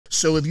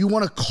So if you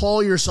want to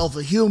call yourself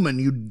a human,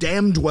 you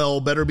damned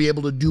well better be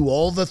able to do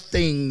all the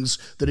things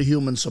that a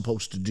human's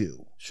supposed to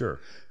do. Sure.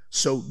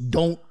 So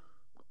don't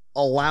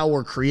allow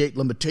or create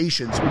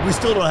limitations. We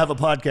still don't have a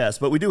podcast,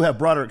 but we do have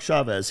Broderick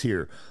Chavez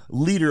here,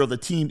 leader of the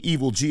Team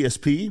Evil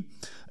GSP,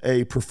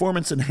 a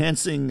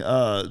performance-enhancing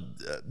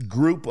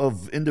group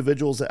of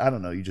individuals that, I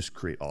don't know, you just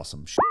create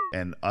awesome shit.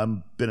 And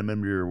I've been a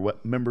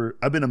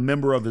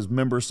member of his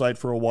member site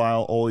for a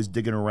while, always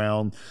digging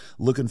around,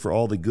 looking for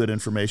all the good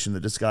information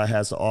that this guy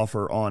has to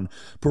offer on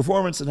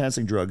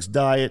performance-enhancing drugs,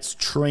 diets,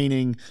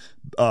 training,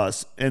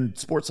 and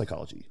sports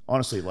psychology.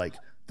 Honestly, like,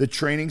 the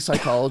training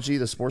psychology,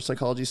 the sports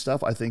psychology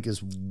stuff, I think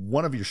is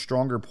one of your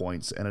stronger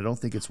points, and I don't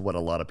think it's what a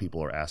lot of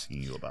people are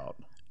asking you about.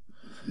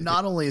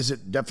 Not only is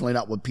it definitely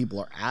not what people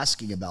are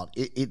asking about,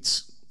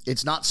 it's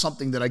not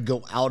something that I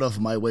go out of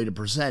my way to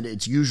present.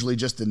 It's usually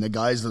just in the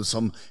guise of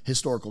some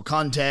historical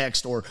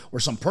context or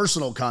some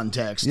personal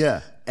context.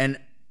 Yeah. And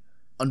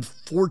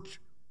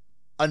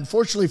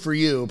unfortunately for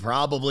you,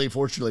 probably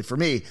fortunately for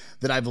me,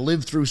 that I've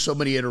lived through so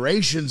many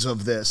iterations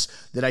of this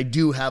that I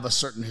do have a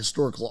certain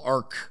historical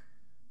arc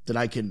that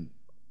I can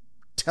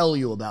tell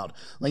you about,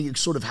 like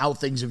sort of how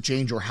things have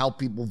changed or how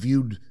people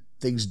viewed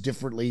things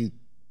differently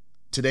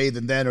today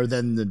than then or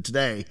then than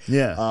today.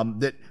 Yeah.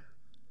 That,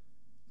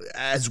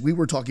 as we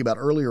were talking about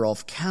earlier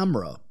off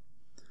camera,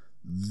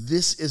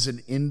 this is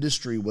an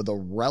industry with a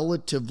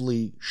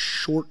relatively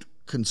short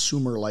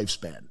consumer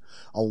lifespan.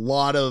 A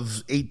lot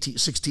of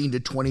 16 to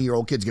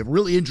 20-year-old kids get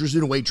really interested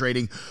in weight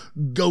training,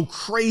 go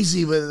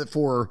crazy with it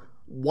for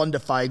 1 to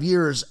 5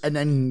 years, and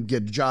then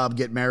get a job,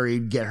 get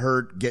married, get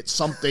hurt, get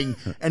something,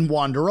 and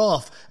wander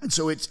off. And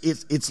so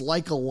it's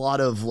like a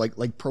lot of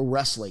like pro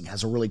wrestling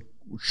has a really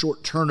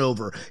short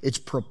turnover. It's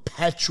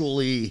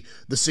perpetually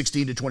the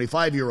 16 to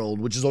 25-year-old,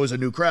 which is always a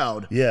new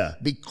crowd. Yeah.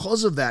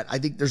 Because of that, I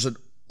think there's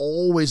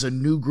always a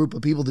new group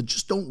of people that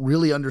just don't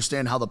really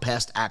understand how the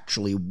past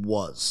actually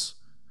was.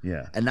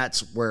 Yeah. And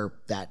that's where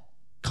that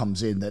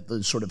comes in, that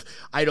the sort of,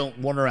 I don't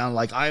run around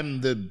like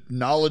I'm the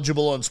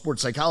knowledgeable on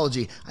sports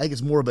psychology. I think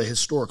it's more of a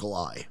historical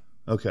eye.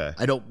 Okay.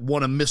 I don't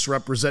want to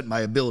misrepresent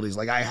my abilities.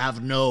 Like, I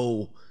have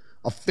no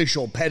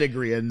official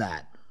pedigree in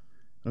that.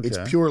 Okay. It's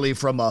purely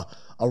from a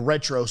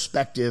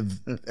retrospective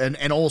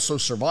and also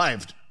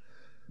survived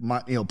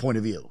my point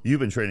of view. You've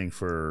been training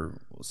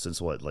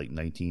since what, like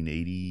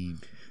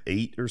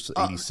 1988 or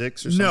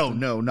 86 or something?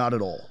 No, not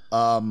at all.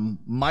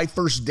 My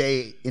first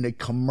day in a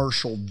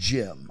commercial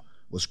gym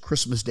was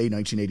Christmas Day,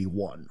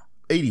 1981.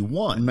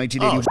 81?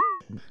 1981.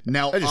 Oh,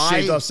 now, I just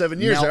shaved off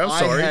 7 years there. I'm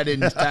sorry. I had,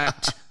 in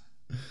fact,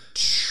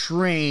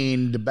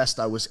 trained the best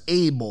I was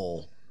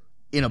able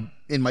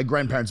in my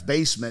grandparents'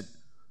 basement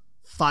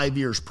 5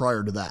 years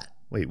prior to that.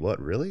 Wait, what?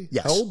 Really?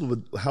 Yes.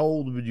 How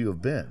old would you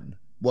have been?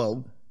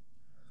 Well,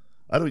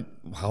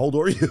 how old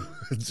are you?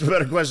 It's a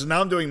better question.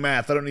 Now I'm doing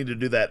math. I don't need to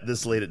do that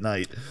this late at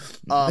night.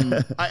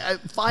 5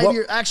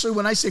 years. Actually,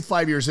 when I say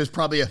 5 years, there's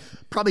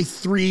probably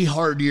 3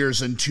 hard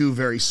years and 2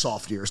 very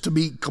soft years, to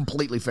be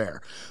completely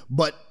fair.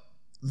 But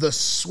the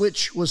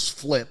switch was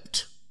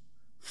flipped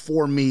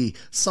for me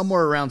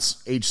somewhere around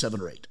age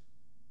 7 or 8.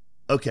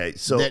 Okay,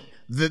 so that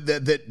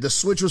the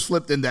switch was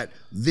flipped in that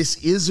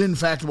this is in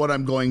fact what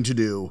I'm going to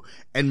do,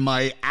 and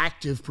my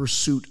active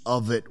pursuit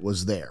of it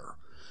was there.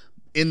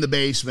 In the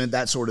basement,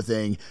 that sort of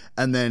thing.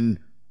 And then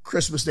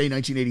Christmas Day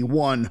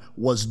 1981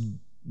 was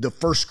the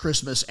first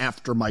Christmas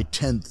after my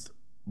 10th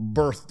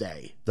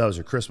birthday. That was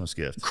your Christmas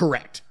gift.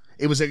 Correct.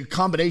 It was a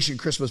combination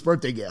Christmas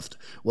birthday gift,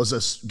 was a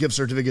gift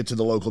certificate to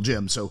the local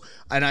gym. So,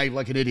 and I,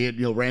 like an idiot,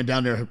 ran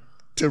down there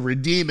to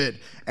redeem it.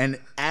 And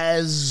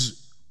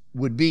as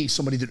would be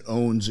somebody that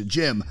owns a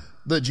gym,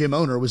 the gym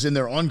owner was in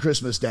there on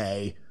Christmas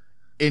Day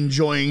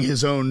enjoying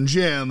his own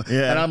gym.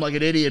 Yeah. And I'm like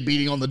an idiot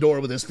beating on the door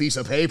with this piece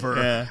of paper.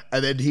 Yeah.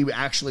 And then he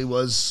actually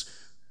was,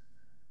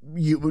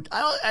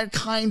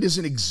 kind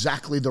isn't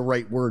exactly the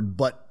right word,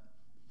 but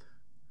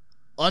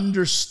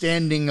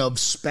understanding of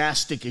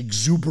spastic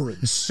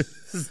exuberance.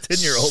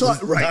 10-year-old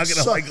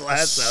knocking my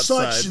glass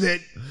outside. Such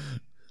that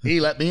he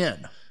let me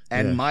in.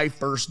 And my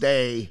first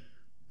day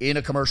in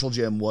a commercial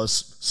gym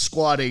was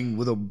squatting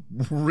with a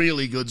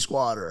really good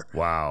squatter.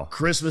 Wow.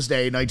 Christmas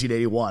Day,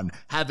 1981,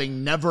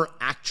 having never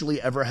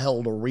actually ever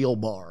held a real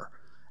bar.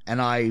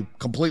 And I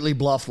completely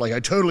bluffed, like I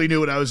totally knew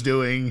what I was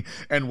doing,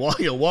 and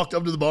walked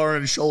up to the bar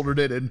and shouldered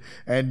it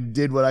and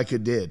did what I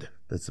could did.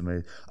 That's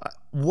amazing.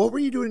 What were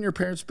you doing in your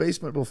parents'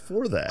 basement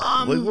before that?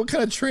 What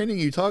kind of training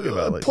are you talking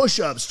about?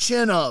 Push-ups,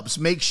 chin-ups,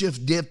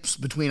 makeshift dips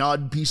between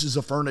odd pieces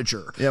of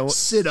furniture,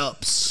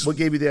 sit-ups. What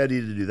gave you the idea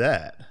to do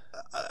that?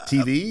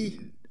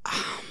 TV?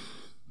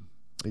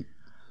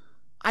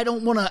 I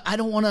don't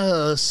want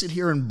to sit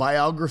here in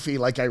biography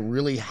like I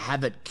really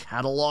have it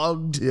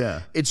cataloged.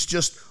 Yeah. It's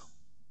just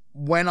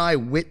when I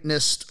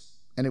witnessed,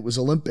 and it was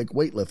Olympic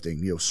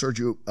weightlifting,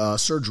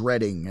 Serge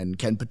Redding and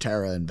Ken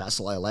Patera and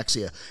Vasily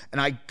Alexia, and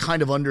I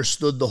kind of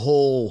understood the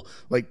whole,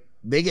 like,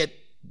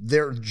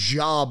 their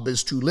job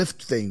is to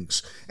lift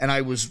things, and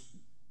I was,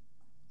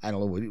 I don't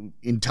know,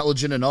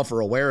 intelligent enough or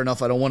aware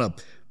enough, I don't want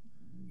to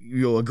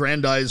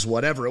aggrandize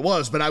whatever it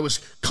was, but I was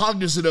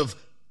cognizant of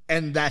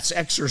and that's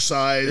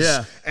exercise,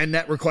 Yeah. and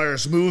that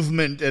requires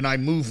movement, and I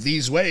move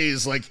these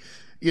ways. Like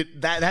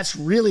that's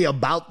really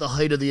about the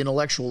height of the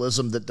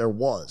intellectualism that there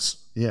was.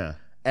 Yeah.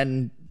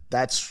 And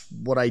that's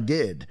what I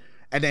did.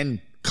 And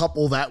then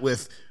couple that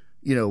with,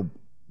 you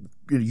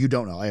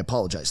don't know, I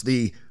apologize.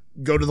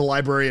 Go to the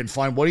library and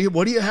find, what do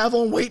you have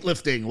on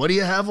weightlifting? What do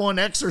you have on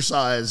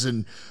exercise?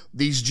 And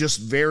these just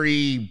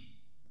very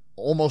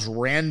almost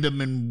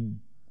random and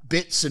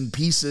bits and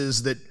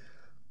pieces that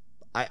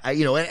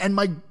and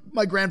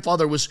my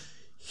grandfather was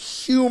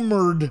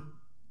humored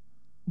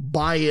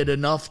by it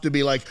enough to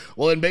be like,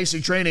 well, in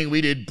basic training,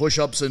 we did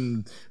push-ups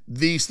and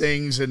these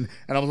things. And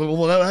I was like,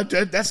 well,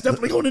 that's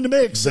definitely going in the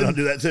mix. Then I'll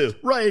do that too.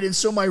 Right. And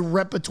so my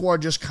repertoire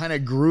just kind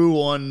of grew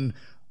on,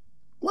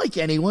 like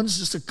anyone's,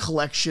 just a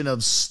collection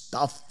of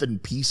stuff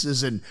and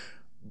pieces and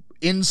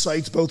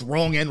insights, both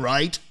wrong and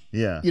right.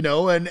 Yeah.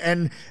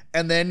 And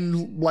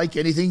then like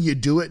anything, you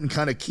do it and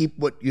kind of keep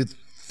what you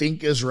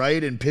think is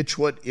right and pitch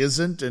what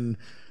isn't, and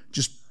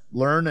just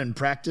learn and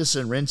practice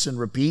and rinse and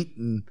repeat.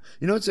 And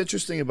what's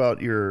interesting about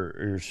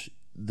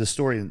the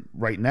story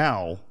right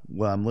now,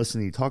 when I'm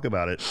listening to you talk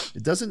about it,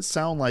 it doesn't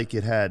sound like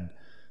it had,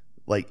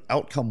 like,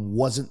 outcome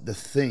wasn't the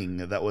thing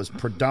that was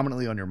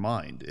predominantly on your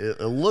mind. It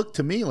looked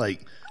to me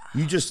like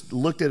you just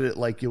looked at it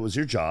like it was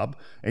your job,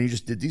 and you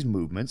just did these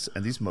movements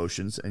and these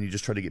motions, and you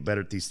just tried to get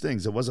better at these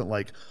things. It wasn't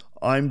like,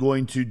 I'm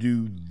going to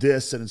do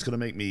this and it's going to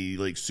make me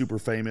like super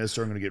famous,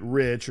 or I'm going to get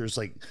rich, or it's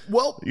like,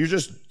 well, you're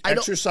just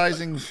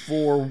exercising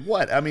for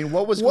what? I mean,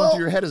 what was going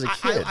through your head as a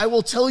kid? I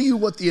will tell you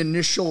what the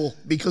initial,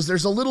 because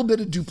there's a little bit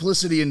of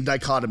duplicity and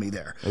dichotomy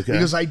there. Okay.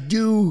 Because I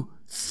do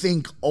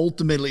think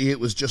ultimately it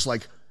was just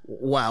like,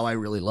 wow, I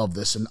really love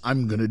this and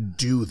I'm going to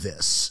do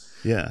this.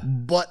 Yeah.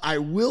 But I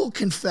will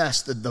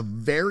confess that the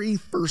very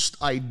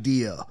first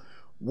idea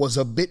was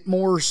a bit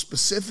more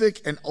specific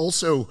and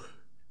also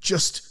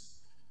just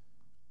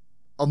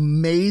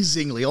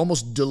amazingly,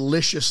 almost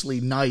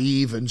deliciously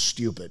naive and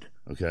stupid.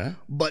 Okay.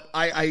 But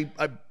I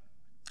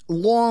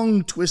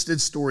long twisted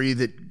story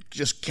that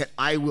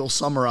I will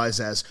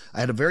summarize as, I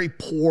had a very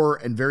poor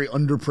and very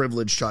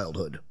underprivileged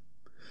childhood,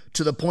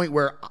 to the point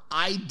where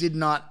I did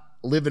not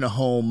live in a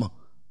home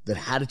that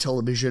had a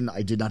television.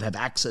 I did not have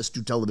access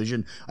to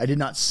television. I did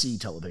not see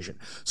television.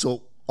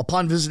 So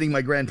upon visiting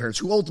my grandparents,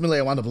 who ultimately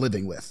I wound up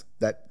living with,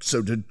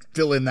 so to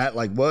fill in that,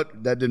 like,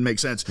 what? That didn't make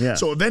sense. Yeah.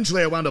 So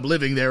eventually I wound up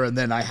living there, and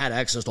then I had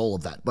access to all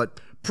of that. But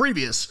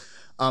previous,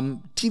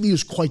 TV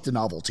was quite the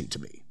novelty to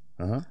me.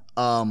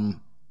 Uh-huh.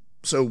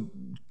 So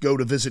go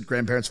to visit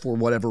grandparents for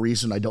whatever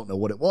reason. I don't know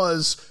what it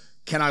was.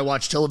 Can I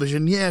watch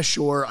television? Yeah,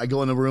 sure. I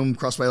go in the room,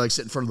 cross my legs,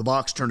 sit in front of the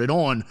box, turn it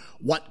on.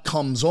 What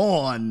comes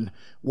on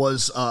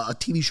was a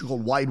TV show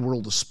called Wide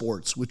World of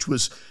Sports, which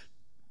was,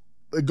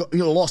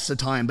 lost to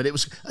time, but it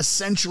was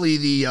essentially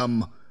the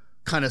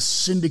kind of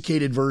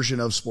syndicated version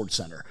of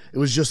SportsCenter. It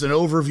was just an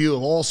overview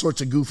of all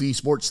sorts of goofy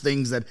sports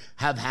things that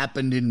have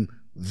happened in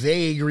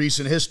vague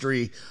recent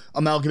history,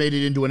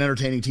 amalgamated into an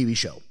entertaining TV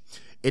show.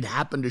 It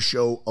happened to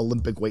show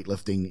Olympic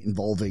weightlifting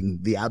involving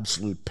the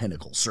absolute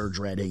pinnacle, Serge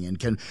Redding,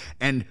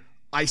 and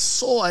I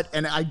saw it,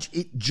 and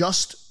it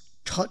just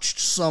touched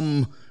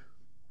some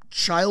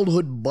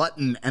childhood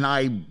button, and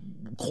I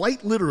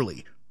quite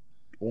literally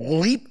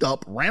leaped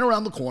up, ran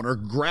around the corner,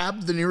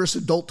 grabbed the nearest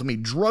adult to me,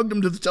 drugged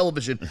him to the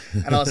television,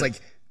 and I was like,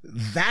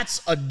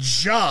 "That's a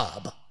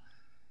job?" ?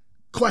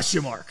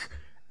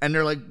 And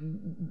they're like,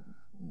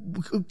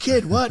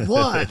 "Kid, what?"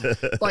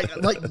 like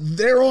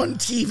they're on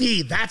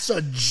TV. That's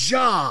a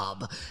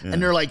job. Yeah.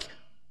 And they're like,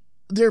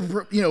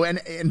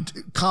 and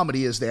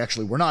comedy is, they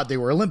actually were not. They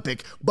were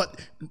Olympic, but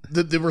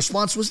the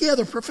response was, yeah,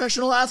 they're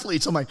professional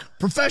athletes. I'm like,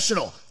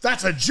 professional?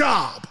 That's a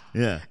job.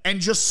 Yeah. And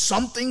just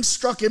something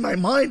struck in my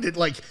mind that,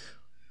 like,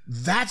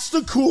 that's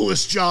the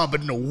coolest job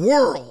in the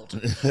world.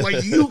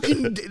 Like, you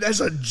can,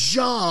 there's a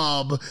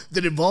job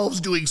that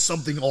involves doing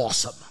something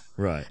awesome.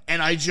 Right.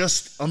 And I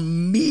just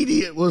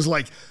immediately was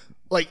like,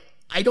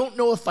 I don't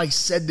know if I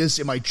said this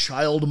in my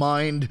child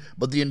mind,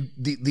 but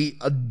the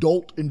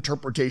adult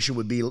interpretation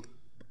would be,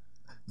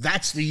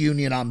 that's the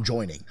union I'm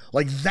joining.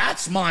 Like,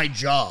 that's my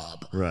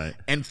job. Right.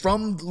 And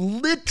from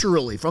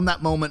that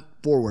moment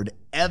forward,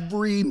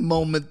 every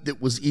moment that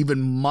was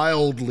even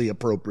mildly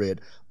appropriate,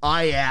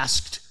 I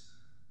asked,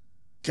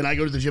 can I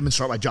go to the gym and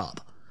start my job?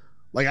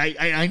 Like,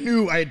 I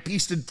knew I had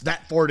pieced it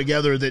that far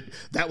together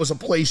that was a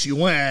place you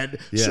went.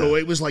 Yeah. So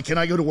it was like, can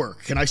I go to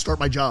work? Can I start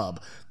my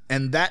job?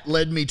 And that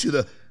led me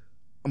to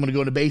I'm going to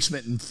go in the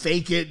basement and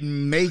fake it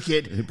and make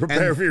it.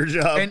 Prepare for your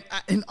job.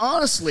 And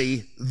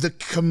honestly, the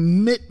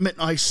commitment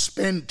I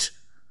spent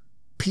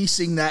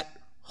piecing that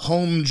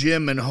home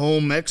gym and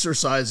home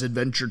exercise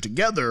adventure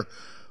together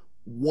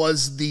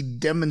was the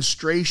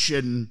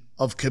demonstration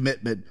of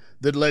commitment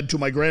that led to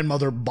my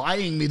grandmother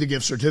buying me the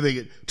gift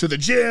certificate to the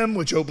gym,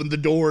 which opened the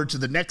door to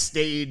the next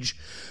stage.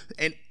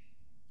 And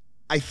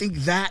I think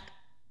that,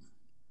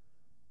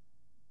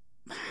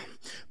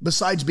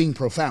 besides being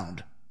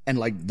profound, and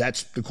like,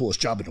 that's the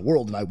coolest job in the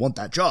world, and I want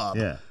that job.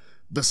 Yeah.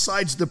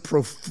 Besides the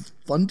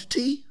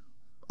profundity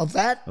of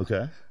that,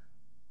 okay,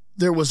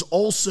 there was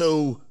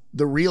also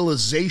the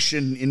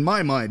realization in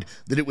my mind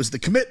that it was the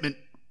commitment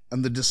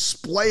and the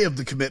display of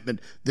the commitment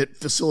that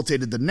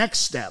facilitated the next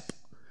step,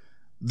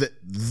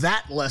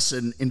 that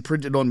lesson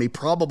imprinted on me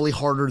probably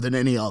harder than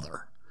any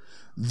other.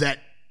 That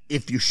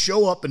if you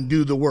show up and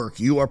do the work,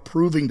 you are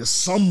proving to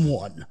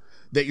someone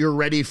that you're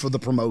ready for the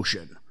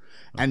promotion.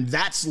 And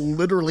that's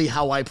literally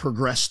how I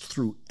progressed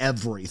through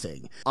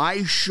everything.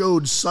 I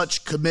showed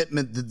such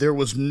commitment that there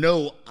was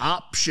no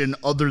option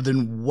other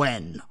than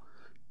when.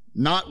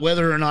 Not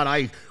whether or not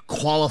I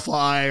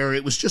qualify, or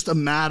it was just a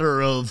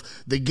matter of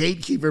the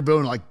gatekeeper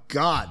being like,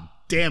 God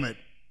damn it,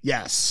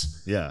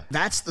 yes. Yeah.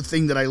 That's the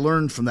thing that I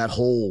learned from that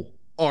whole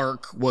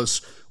arc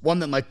was, one,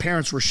 that my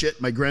parents were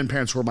shit, my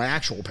grandparents were my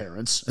actual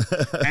parents.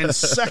 And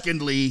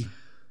secondly,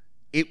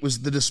 it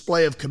was the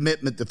display of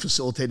commitment that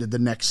facilitated the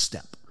next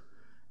step.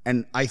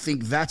 And I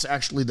think that's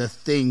actually the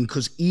thing,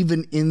 because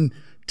even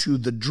into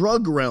the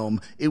drug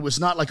realm, it was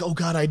not like, oh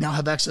God, I now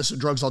have access to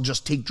drugs, I'll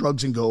just take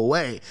drugs and go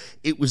away.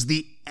 It was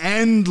the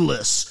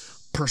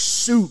endless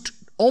pursuit,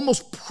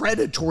 almost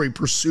predatory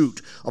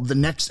pursuit of the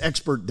next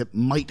expert that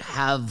might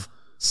have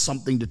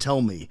something to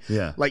tell me.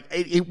 Yeah. Like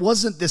it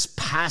wasn't this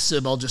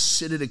passive, I'll just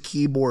sit at a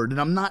keyboard,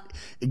 and I'm not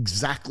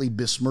exactly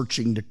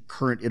besmirching the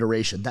current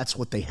iteration. That's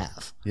what they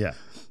have. Yeah.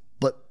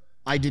 But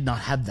I did not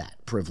have that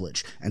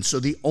privilege. And so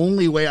the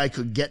only way I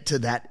could get to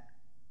that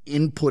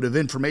input of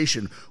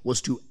information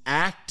was to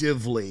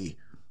actively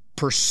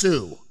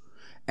pursue.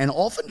 And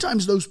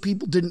oftentimes those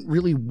people didn't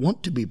really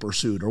want to be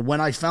pursued, or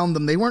when I found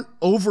them, they weren't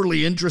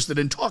overly interested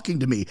in talking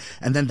to me.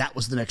 And then that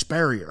was the next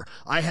barrier.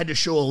 I had to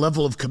show a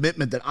level of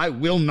commitment that I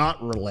will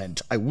not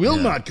relent. I will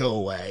not go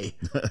away.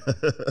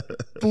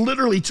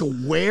 Literally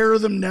to wear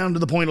them down to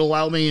the point to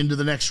allow me into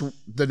the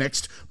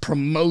next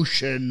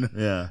promotion.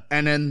 Yeah.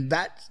 And then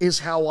that is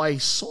how I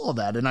saw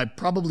that. And I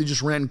probably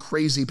just ran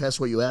crazy past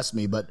what you asked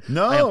me, but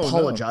I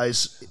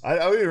apologize. I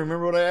don't even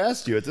remember what I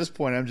asked you. At this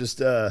point, I'm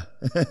just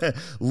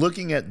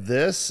looking at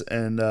this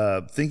and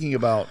thinking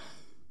about,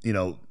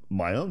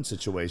 my own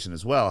situation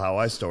as well, how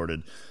I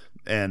started.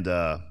 And,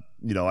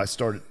 I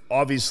started,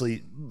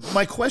 obviously,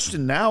 my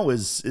question now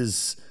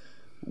is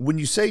when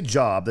you say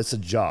job, that's a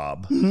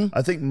job. Mm-hmm.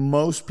 I think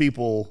most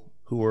people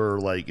who are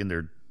like in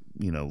their,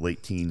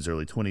 late teens,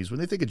 early 20s, when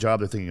they think of job,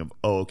 they're thinking of,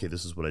 oh, okay,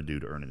 this is what I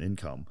do to earn an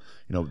income.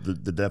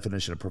 The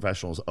definition of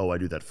professional is, oh, I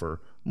do that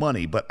for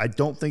money. But I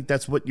don't think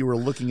that's what you were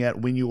looking at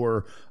when you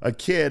were a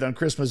kid on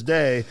Christmas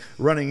Day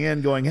running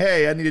in going,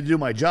 hey, I need to do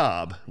my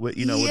job with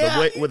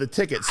a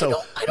ticket.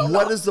 So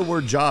what does the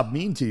word job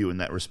mean to you in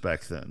that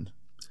respect then?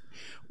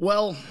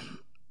 Well,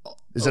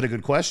 is that a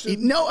good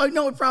question? No,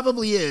 it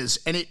probably is.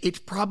 And it's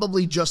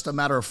probably just a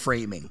matter of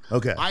framing.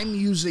 Okay. I'm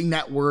using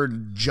that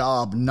word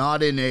job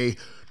not in a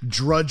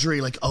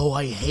drudgery, like, oh,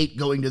 I hate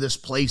going to this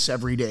place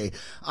every day.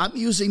 I'm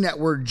using that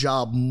word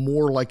job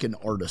more like an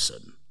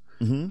artisan.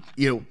 Mm-hmm.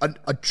 You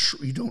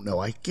don't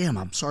know.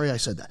 I'm sorry I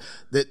said that.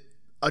 That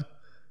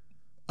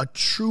a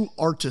true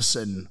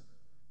artisan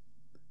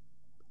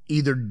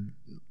either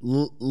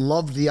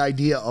loved the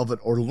idea of it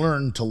or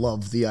learned to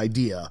love the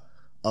idea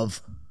of,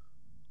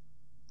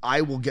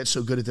 I will get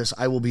so good at this,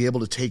 I will be able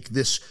to take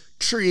this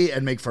tree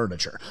and make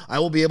furniture. I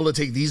will be able to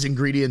take these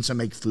ingredients and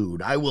make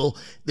food.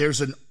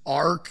 There's an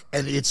arc,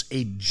 and it's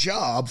a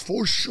job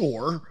for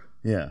sure.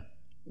 Yeah.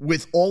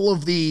 With all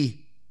of the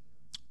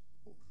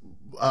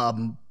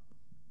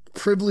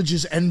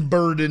privileges and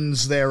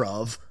burdens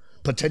thereof,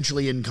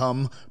 potentially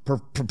income,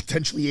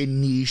 potentially a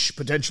niche,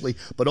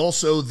 but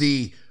also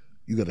you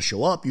got to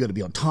show up, you got to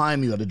be on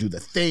time, you got to do the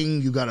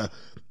thing,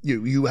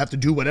 you have to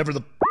do whatever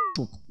the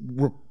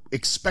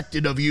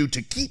expected of you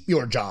to keep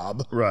your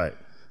job. Right.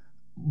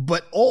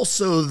 But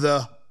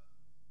also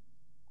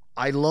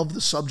I love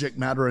the subject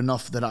matter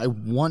enough that I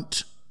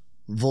want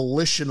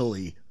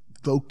vocationally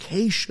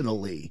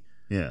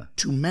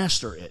to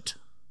master it,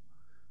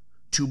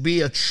 to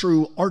be a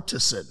true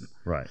artisan.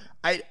 Right.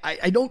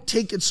 I don't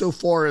take it so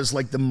far as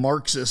like the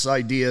Marxist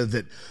idea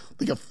that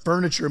like a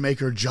furniture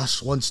maker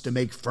just wants to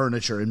make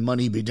furniture and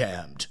money be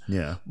damned.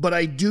 Yeah. But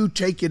I do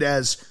take it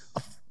as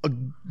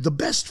the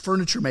best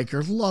furniture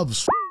maker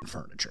loves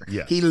furniture.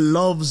 Yeah. He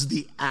loves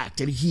the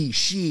act, and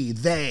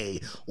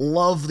they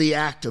love the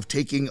act of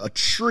taking a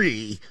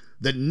tree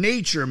that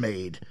nature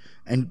made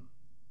and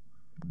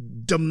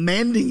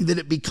demanding that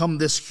it become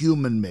this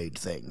human-made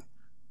thing.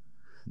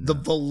 The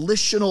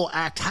volitional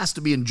act has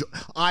to be,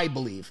 I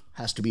believe,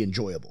 has to be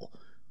enjoyable.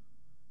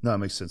 No, that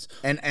makes sense.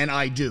 And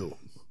I do.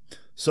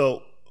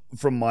 So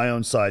from my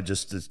own side,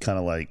 just to kind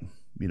of like,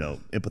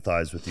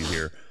 empathize with you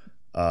here.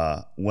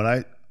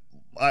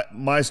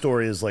 My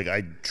story is like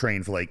I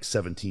trained for like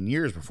 17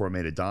 years before I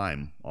made a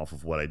dime off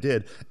of what I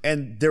did.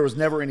 And there was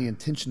never any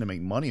intention to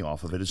make money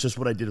off of it. It's just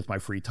what I did with my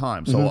free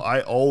time. So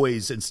I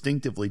always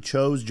instinctively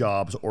chose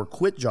jobs or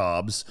quit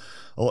jobs,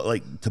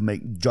 like to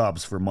make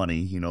jobs for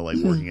money, like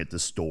working at the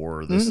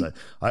store or this.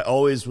 I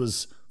always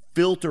was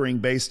filtering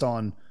based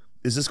on,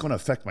 is this going to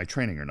affect my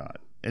training or not?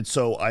 And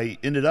so I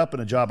ended up in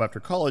a job after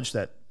college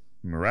that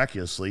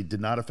miraculously did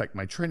not affect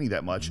my training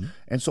that much.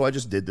 And so I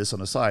just did this on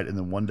the side. And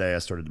then one day I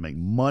started to make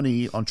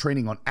money on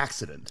training on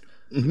accident.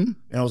 And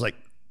I was like,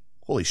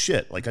 holy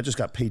shit, like I just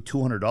got paid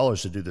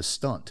 $200 to do this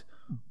stunt.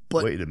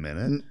 But wait a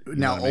minute.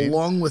 Now,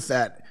 along with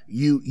that,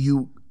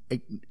 you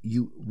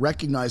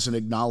recognize and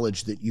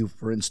acknowledge that you,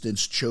 for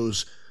instance,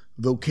 chose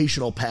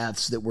vocational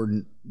paths that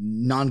were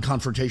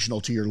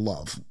non-confrontational to your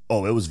love.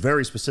 Oh, it was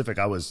very specific.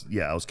 I was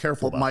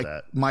careful about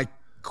that. My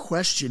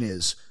question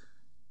is,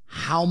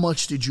 how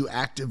much did you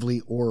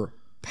actively or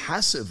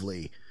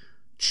passively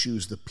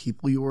choose the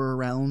people you were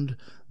around,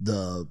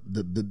 the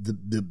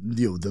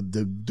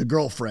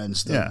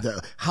girlfriends,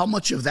 how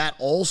much of that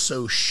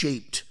also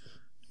shaped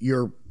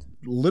your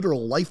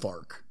literal life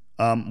arc?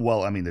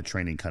 Well, I mean, the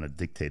training kind of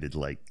dictated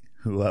like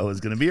who I was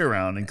going to be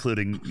around,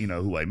 including,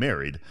 who I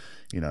married,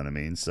 you know what I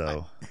mean?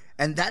 So,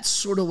 and that's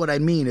sort of what I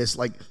mean is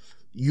like,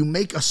 you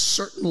make a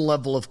certain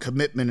level of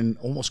commitment and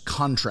almost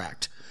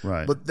contract,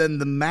 right? But then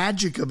the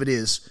magic of it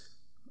is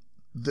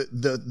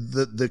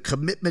the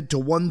commitment to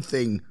one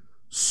thing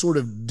sort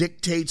of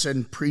dictates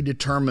and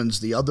predetermines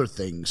the other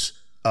things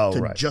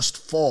to just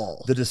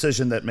fall. The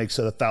decision that makes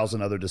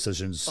 1,000 other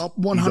decisions. 100%.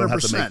 You don't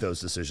have to make those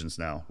decisions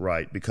now,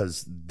 right?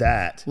 Because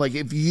that, like,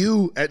 if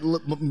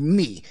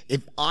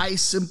I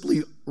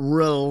simply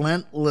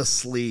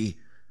relentlessly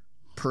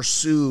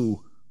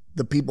pursue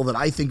the people that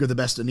I think are the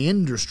best in the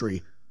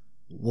industry,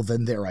 well,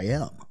 then there I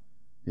am.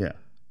 Yeah.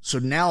 So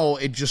now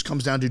it just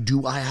comes down to,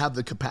 do I have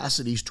the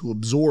capacities to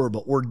absorb,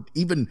 or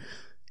even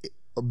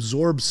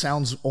absorb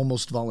sounds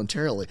almost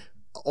voluntarily.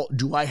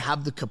 Do I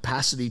have the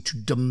capacity to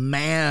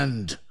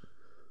demand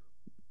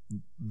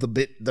the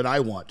bit that I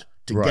want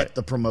to get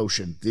the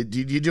promotion? Do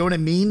you know what I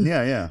mean?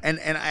 Yeah, yeah.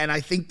 And I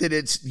think that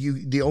it's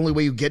the only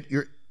way you get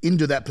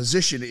into that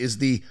position is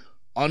the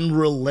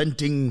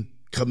unrelenting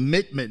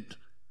commitment.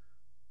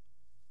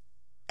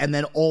 And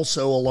then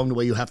also along the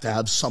way, you have to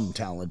have some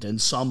talent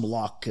and some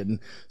luck and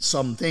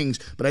some things.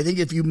 But I think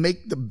if you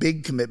make the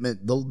big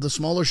commitment, the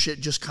smaller shit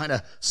just kind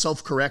of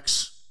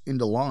self-corrects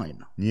into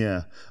line.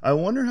 Yeah. I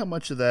wonder how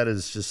much of that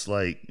is just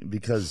like,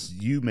 because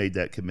you made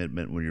that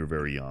commitment when you were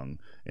very young,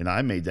 and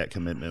I made that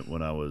commitment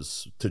when I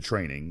was to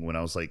training when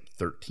I was like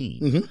 13.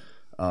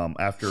 Mm-hmm.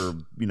 After,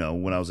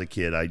 when I was a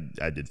kid,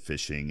 I did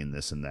fishing and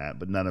this and that,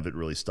 but none of it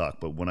really stuck.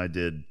 But when I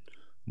did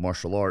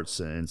martial arts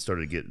and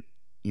started to get,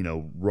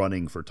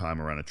 running for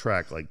time around a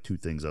track, like two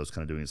things I was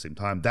kind of doing at the same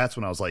time, that's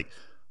when I was like,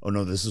 oh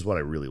no, this is what I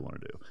really want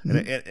to do. Mm-hmm.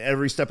 And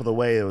every step of the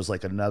way, it was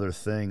like another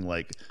thing.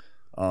 Like,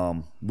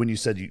 when you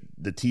said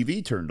the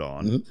TV turned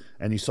on, mm-hmm.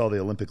 and you saw the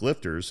Olympic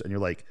lifters, and you're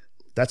like,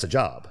 that's a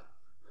job.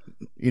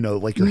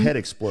 Like your head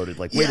exploded.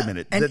 Like, wait a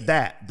minute,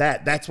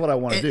 that's what I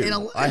want to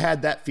do. I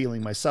had that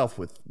feeling myself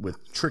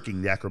with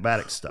tricking the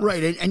acrobatic stuff.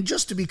 Right. And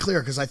just to be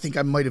clear, because I think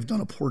I might have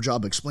done a poor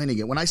job explaining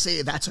it. When I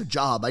say that's a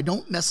job, I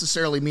don't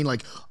necessarily mean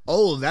like,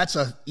 oh, that's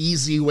a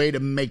easy way to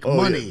make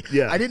money.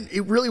 Yeah.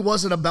 It really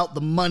wasn't about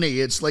the money.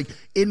 It's like,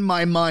 in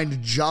my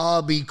mind,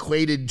 job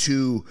equated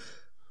to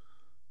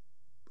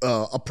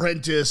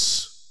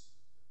apprentice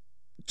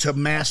to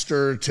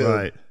master to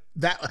right.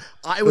 That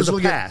I was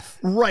looking path.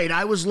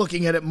 I was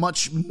looking at it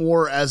much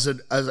more as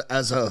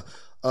a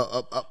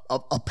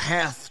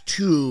path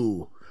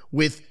to,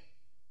 with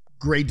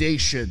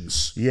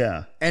gradations.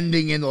 Yeah.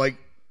 Ending in like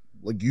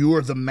you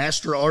are the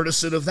master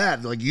artisan of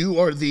that. Like, you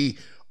are the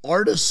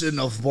artisan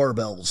of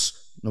barbells.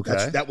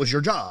 Okay. That was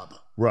your job.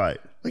 Right.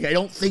 Like, I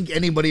don't think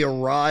anybody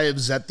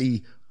arrives at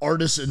the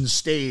artisan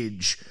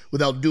stage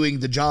without doing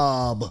the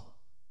job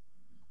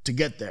to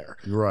get there.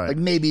 Right. Like,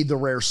 maybe the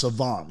rare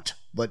savant,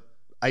 but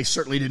I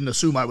certainly didn't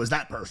assume I was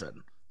that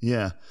person.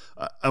 Yeah.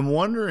 I'm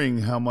wondering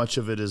how much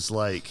of it is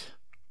like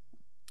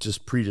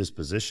just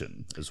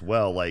predisposition as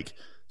well. Like,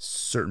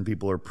 certain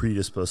people are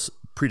predisposed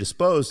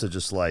to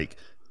just like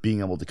being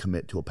able to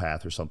commit to a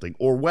path or something,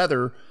 or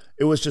whether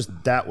it was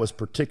just that was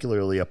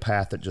particularly a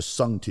path that just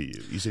sung to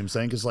you. You see what I'm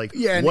saying? Because like,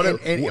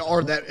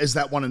 or that is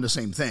that one and the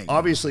same thing.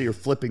 Obviously, you're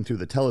flipping through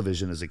the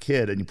television as a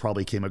kid, and you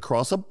probably came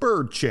across a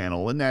bird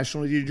channel in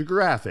National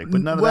Geographic,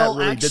 but none of that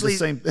really did the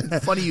same.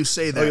 Funny you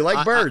say that. Oh, you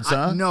like birds,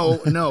 huh? No.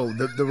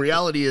 The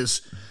reality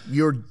is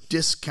you're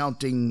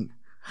discounting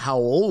how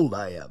old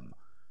I am.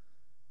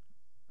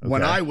 Okay.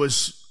 When I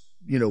was,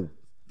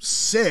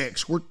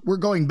 6, we're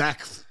going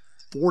back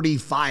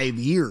 45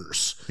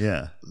 years.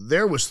 Yeah.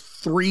 There was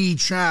 3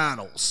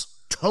 channels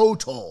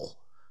total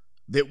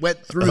that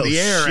went through the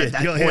air at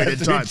that point in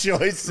time.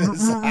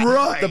 Choices.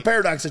 Right. The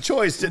paradox of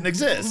choice didn't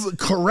exist.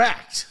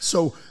 Correct.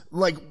 So,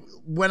 like,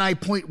 when I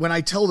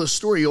tell this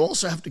story, you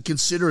also have to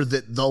consider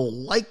that the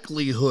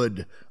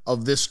likelihood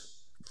of this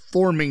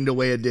forming the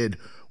way it did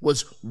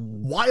was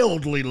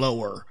wildly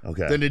lower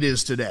than it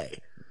is today.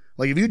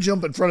 Like, if you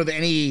jump in front of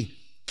any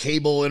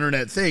cable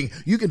internet thing,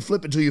 you can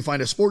flip until you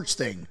find a sports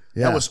thing.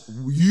 Yeah. That was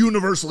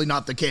universally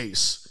not the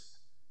case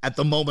at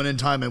the moment in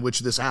time in which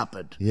this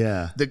happened.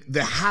 Yeah.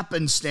 The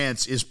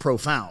happenstance is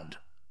profound.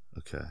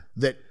 Okay.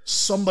 That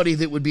somebody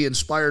that would be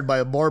inspired by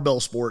a barbell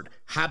sport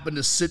happened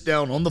to sit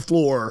down on the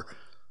floor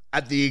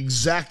at the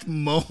exact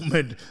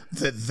moment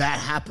that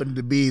happened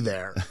to be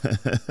there.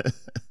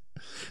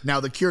 Now,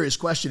 the curious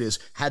question is,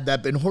 had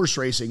that been horse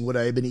racing, would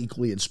I have been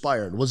equally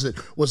inspired? Was it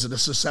a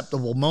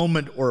susceptible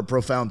moment or a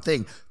profound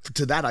thing?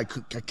 To that, I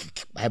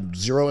have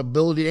zero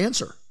ability to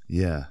answer.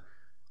 Yeah.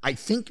 I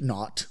think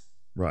not.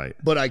 Right.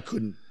 But I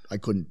couldn't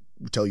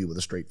tell you with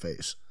a straight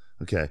face.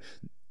 Okay.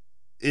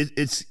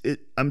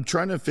 I'm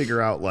trying to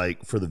figure out,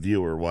 like, for the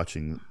viewer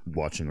watching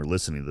or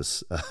listening to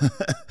this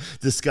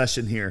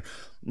discussion here,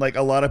 like,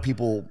 a lot of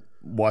people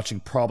watching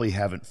probably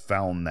haven't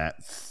found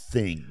that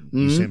thing.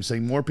 You see what I'm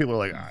saying? More people are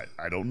like,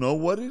 I don't know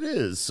what it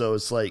is. So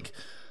it's like,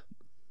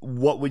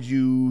 what would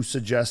you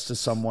suggest to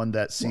someone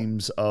that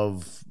seems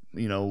of,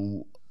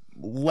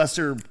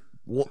 lesser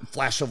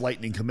flash of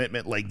lightning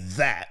commitment like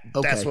that?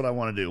 Okay. That's what I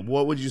want to do.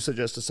 What would you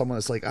suggest to someone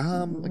that's like,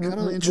 I'm kind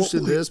of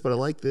interested in this, but I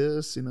like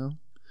this,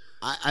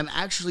 I'm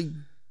actually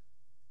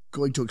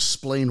going to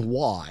explain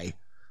why,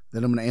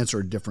 then I'm going to answer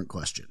a different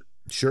question.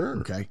 Sure.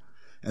 Okay.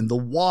 And the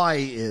why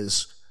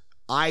is,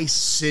 I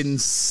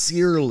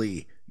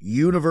sincerely,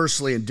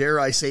 universally, and dare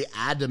I say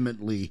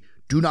adamantly,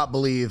 do not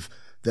believe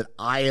that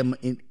I am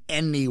in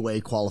any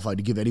way qualified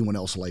to give anyone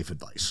else life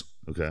advice.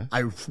 Okay.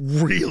 I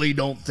really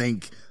don't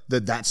think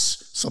that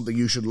that's something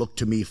you should look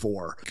to me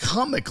for.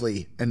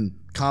 Comically, and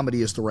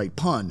comedy is the right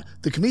pun,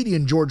 the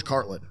comedian George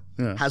Carlin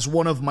has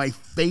one of my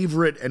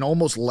favorite and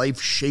almost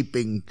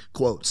life-shaping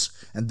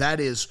quotes, and that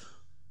is,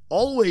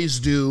 always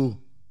do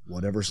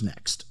whatever's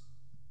next.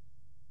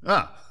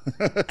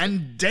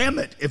 And damn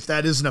it, if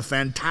that isn't a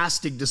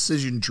fantastic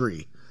decision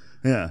tree.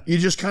 Yeah. You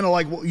just kind of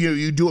like,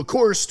 you do a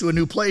course to a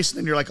new place, and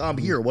then you're like, I'm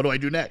here. What do I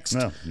do next?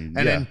 And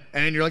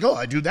then you're like, oh,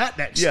 I do that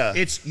next. Yeah.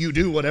 It's you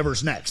do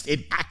whatever's next.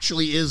 It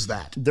actually is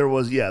that. There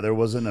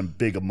wasn't a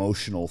big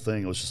emotional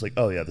thing. It was just like,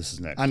 oh yeah, this is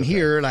next. I'm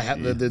here, and I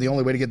have the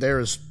only way to get there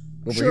is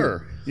over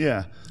here.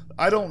 Yeah.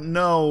 I don't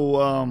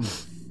know.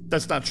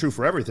 That's not true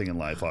for everything in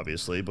life,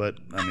 obviously, but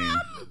I mean,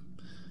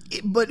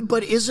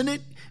 but isn't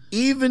it?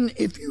 Even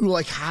if you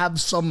like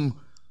have some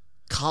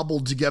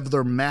cobbled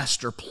together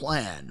master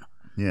plan,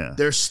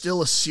 there's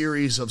still a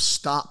series of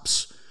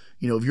stops.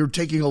 If you're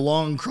taking a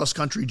long cross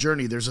country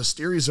journey, there's a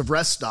series of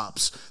rest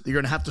stops that you're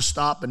going to have to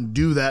stop and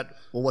do that.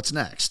 Well, what's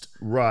next?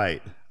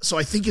 Right. So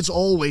I think it's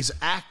always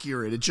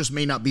accurate. It just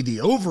may not be the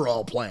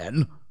overall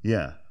plan.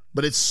 Yeah.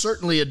 But it's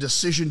certainly a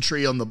decision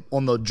tree on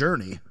the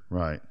journey.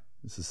 Right.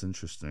 This is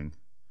interesting.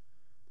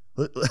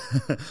 I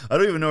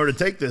don't even know where to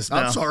take this now.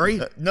 I'm sorry.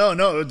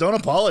 No, don't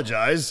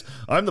apologize.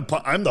 I'm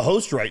the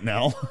host right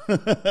now.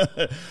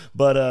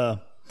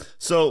 But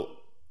so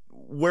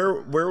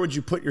where would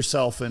you put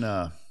yourself in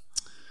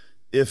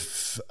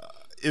if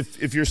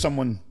you're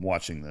someone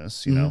watching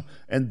this,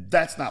 and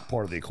that's not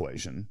part of the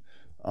equation.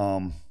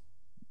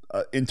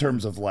 In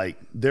terms of like,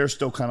 they're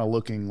still kind of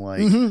looking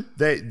like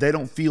they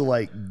don't feel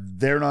like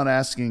they're not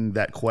asking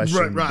that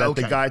question that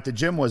the guy at the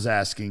gym was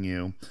asking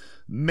you.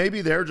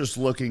 Maybe they're just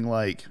looking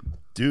like,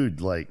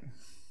 dude, like,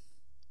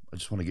 I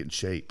just want to get in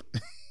shape.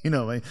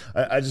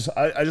 I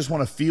just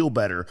want to feel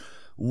better.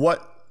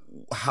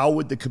 How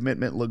would the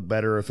commitment look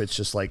better if it's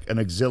just like an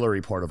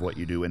auxiliary part of what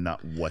you do and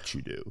not what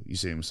you do? You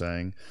see what I'm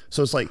saying?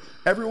 So it's like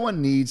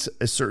everyone needs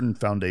a certain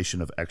foundation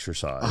of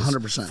exercise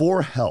 100%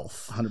 for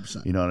health.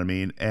 100%. You know what I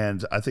mean?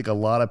 And I think a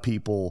lot of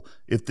people,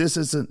 if this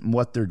isn't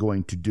what they're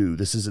going to do,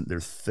 this isn't their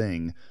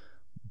thing,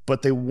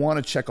 but they want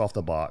to check off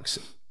the box,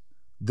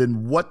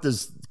 then what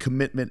does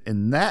commitment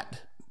in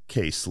that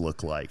case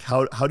look like?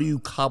 How do you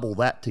cobble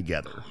that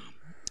together?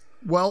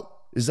 Well,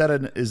 yes.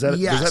 Does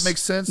that make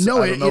sense?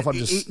 No, I don't know if I'm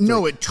just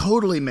it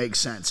totally makes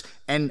sense.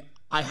 And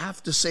I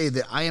have to say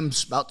that I am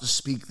about to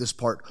speak this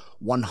part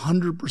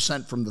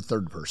 100% from the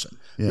third person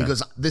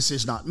because this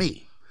is not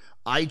me.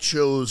 I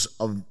chose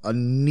a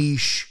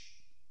niche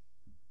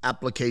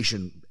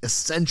application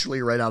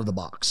essentially right out of the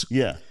box.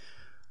 Yeah.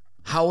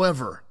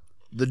 However,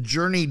 the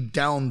journey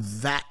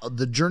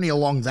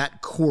along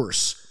that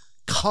course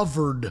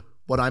covered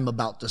what I'm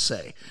about to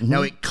say.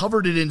 Now, it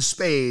covered it in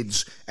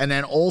spades and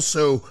then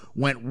also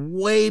went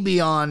way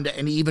beyond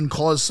and even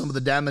caused some of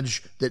the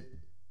damage that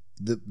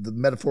the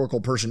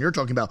metaphorical person you're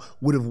talking about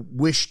would have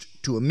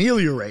wished to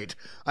ameliorate.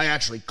 I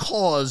actually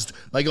caused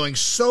by going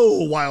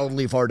so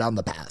wildly far down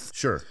the path.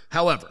 Sure.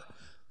 However,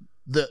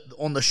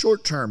 on the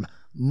short term,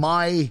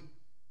 my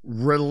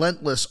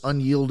relentless,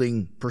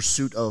 unyielding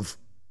pursuit of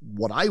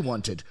what I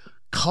wanted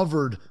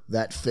covered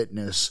that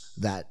fitness,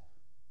 that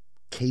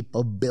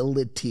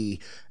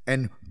capability.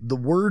 And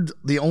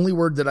the only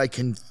word that I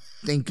can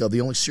think of,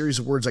 the only series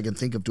of words I can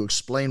think of to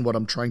explain what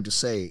I'm trying to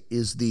say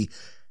is the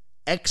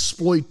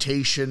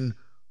exploitation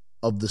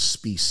of the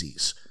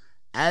species.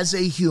 As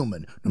a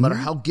human, no matter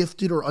how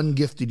gifted or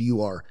ungifted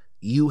you are,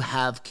 you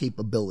have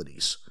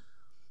capabilities.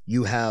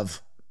 You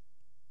have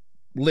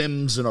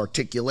limbs and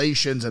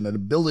articulations and an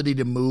ability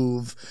to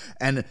move,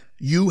 and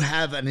you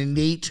have an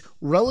innate,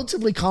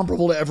 relatively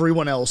comparable to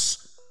everyone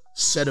else,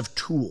 set of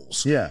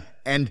tools. Yeah.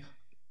 And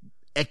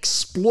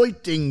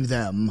exploiting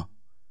them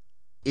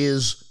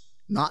is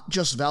not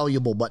just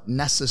valuable, but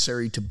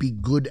necessary to be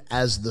good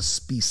as the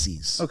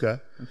species. Okay.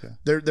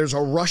 There's a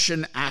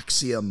Russian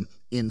axiom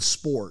in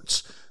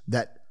sports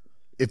that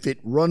if it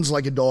runs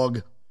like a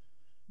dog,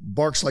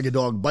 barks like a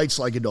dog, bites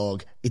like a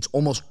dog, it's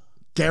almost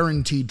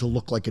guaranteed to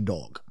look like a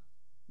dog.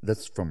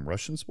 That's from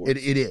Russian sports?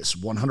 It is,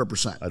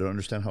 100%. I don't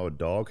understand how a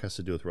dog has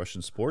to do with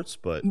Russian sports,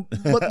 but...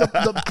 But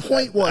the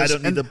point was... I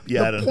don't need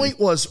the point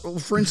was,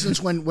 for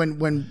instance,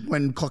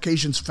 when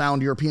Caucasians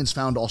Europeans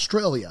found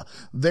Australia,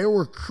 there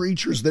were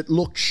creatures that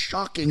looked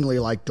shockingly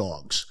like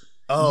dogs,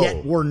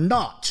 yet were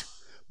not.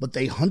 But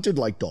they hunted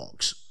like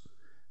dogs.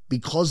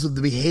 Because of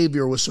the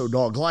behavior was so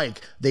dog-like,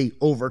 they,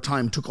 over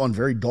time, took on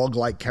very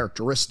dog-like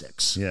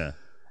characteristics. Yeah.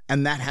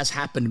 And that has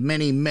happened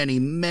many, many,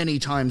 many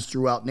times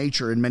throughout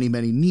nature in many,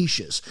 many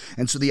niches.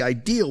 And so the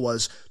idea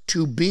was,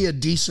 to be a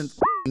decent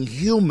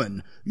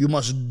human, you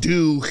must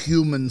do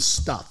human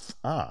stuff.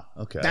 Ah,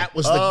 okay. That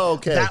was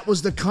that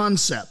was the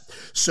concept.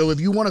 So if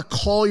you want to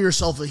call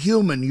yourself a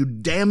human, you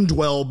damned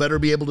well better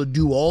be able to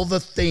do all the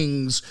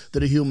things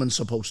that a human's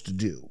supposed to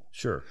do.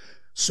 Sure.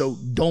 So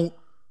don't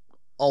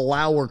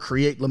allow or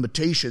create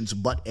limitations,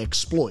 but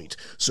exploit.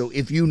 So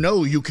if you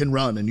know you can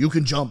run and you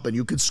can jump and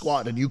you can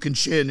squat and you can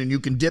chin and you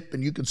can dip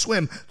and you can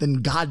swim,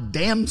 then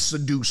goddamn so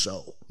do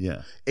so.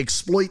 Yeah.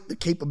 Exploit the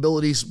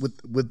capabilities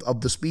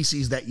of the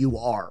species that you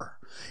are.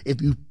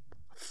 If you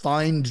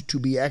find to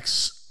be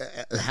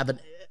have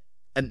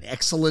an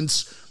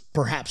excellence,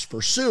 perhaps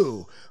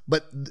pursue,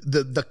 but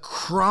the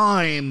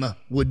crime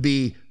would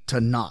be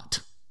to not.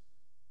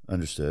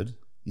 Understood.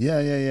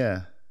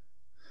 Yeah.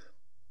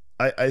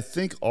 I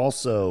think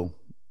also...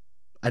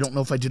 I don't know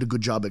if I did a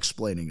good job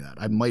explaining that.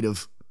 I might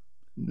have...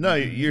 No,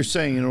 you're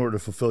saying in order to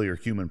fulfill your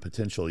human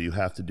potential, you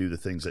have to do the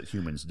things that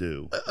humans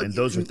do. And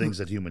those are things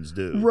that humans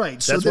do.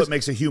 Right. That's what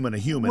makes a human a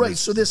human. Right.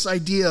 So this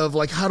idea of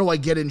like, how do I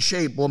get in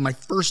shape? Well, my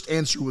first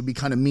answer would be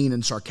kind of mean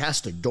and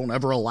sarcastic. Don't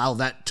ever allow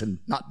that to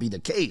not be the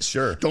case.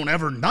 Sure. Don't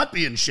ever not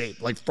be in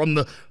shape. Like from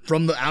the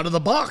out of the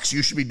box,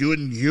 you should be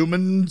doing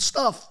human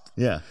stuff.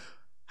 Yeah.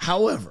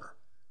 However,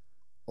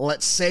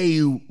 let's say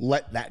you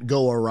let that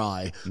go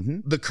awry.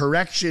 Mm-hmm. The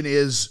correction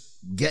is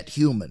get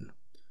human.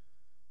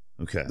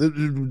 Okay.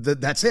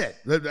 That's it.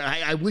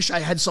 I wish I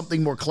had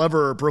something more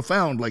clever or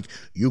profound, like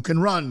you can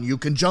run, you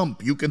can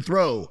jump, you can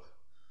throw.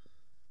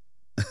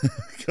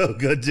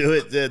 Go do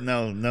it.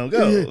 No,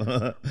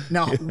 go.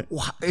 Now,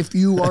 if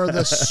you are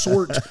the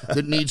sort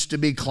that needs to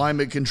be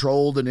climate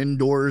controlled and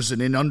indoors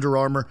and in Under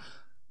Armour,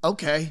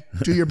 okay,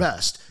 do your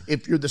best.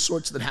 If you're the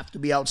sorts that have to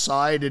be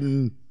outside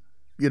and,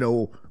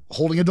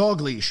 holding a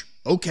dog leash,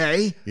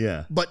 okay.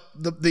 Yeah. But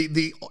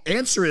the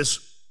answer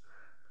is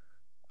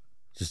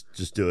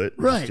just do it.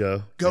 Right.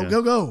 Just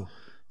go.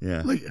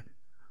 Yeah. Like,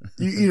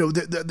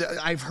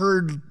 I've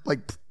heard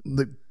like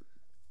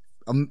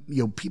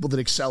people that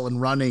excel in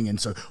running, and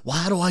so, well,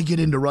 how do I get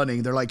into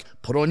running? They're like,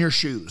 put on your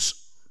shoes.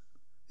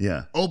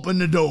 Yeah. Open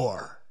the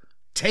door.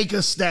 Take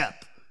a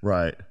step.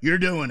 Right. You're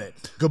doing it.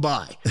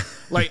 Goodbye.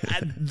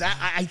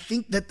 I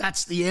think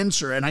that's the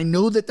answer. And I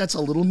know that that's a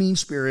little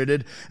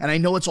mean-spirited, and I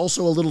know it's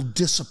also a little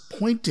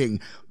disappointing,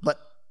 but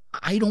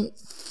I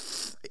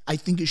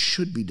think it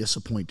should be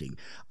disappointing.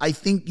 I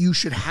think you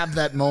should have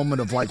that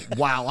moment of like,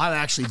 wow, I'm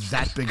actually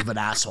that big of an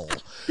asshole.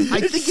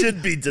 I think it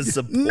should be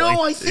disappointing.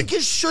 No, I think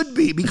it should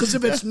be, because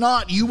if it's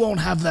not, you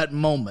won't have that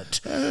moment.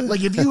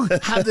 Like if you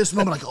have this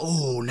moment like,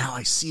 oh, now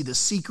I see the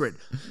secret,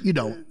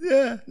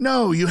 Yeah.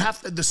 No, you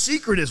have to, the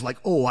secret is like,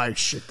 oh, I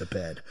shit the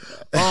bed.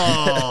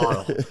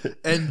 Oh,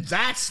 and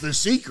that's the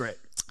secret.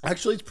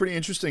 Actually, it's pretty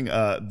interesting.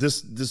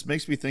 This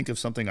makes me think of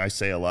something I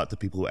say a lot to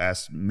people who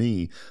ask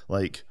me,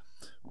 like,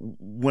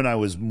 when I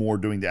was more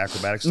doing the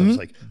acrobatic stuff, it's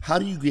like, how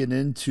do you get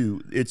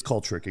into, it's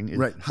called tricking.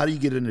 Right. How do you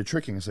get into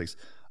tricking? It's like,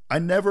 I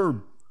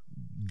never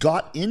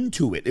got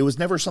into it. It was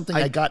never something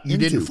I got into. You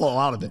didn't fall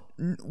out of it.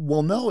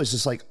 Well, no, it's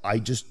just like, I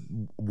just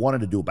wanted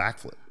to do a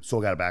backflip. So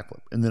I got a backflip.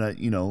 And then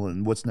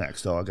and what's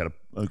next? Oh, I got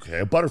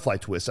a butterfly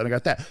twist, and I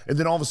got that. And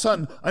then all of a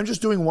sudden, I'm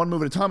just doing one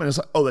move at a time, and it's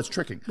like, oh, that's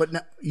tricking. But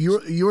now,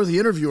 you're the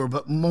interviewer,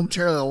 but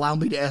momentarily allow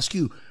me to ask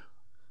you,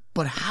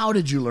 but how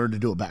did you learn to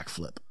do a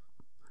backflip?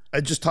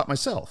 I just taught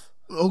myself.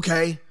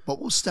 Okay,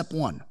 but what's step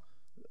one?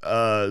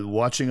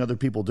 Watching other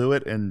people do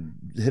it and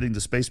hitting the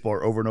space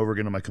bar over and over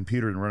again on my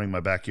computer and running my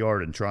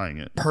backyard and trying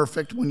it.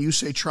 Perfect. When you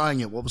say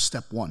trying it, what was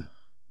step one?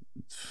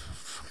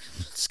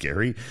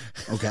 Scary.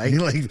 Okay.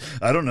 Like,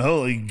 I don't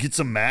know, like get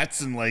some mats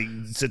and like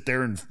sit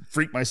there and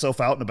freak myself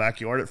out in the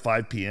backyard at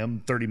 5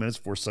 p.m., 30 minutes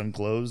before sun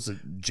close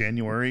in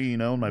January,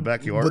 in my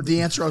backyard. But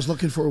the answer I was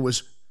looking for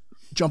was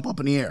jump up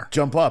in the air.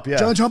 Jump up,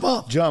 yeah. Jump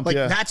up. Jump,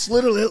 yeah. That's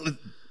literally...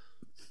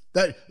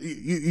 That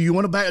you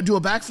want to do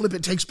a backflip,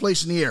 it takes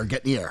place in the air.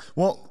 Get in the air.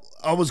 Well,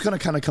 I was going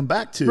to kind of come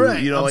back to, right.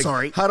 I'm like,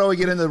 sorry. How do I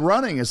get into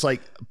running? It's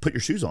like, put your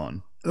shoes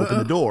on, open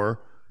the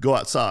door, go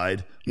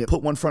outside,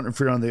 put one front and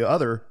foot on the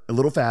other, a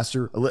little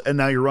faster, and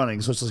now you're running.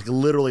 So it's like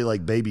literally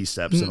like baby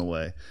steps in a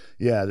way.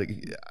 Yeah.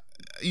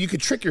 You could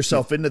trick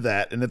yourself into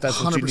that, and if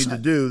that's what 100%. You need to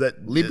do,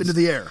 that leap into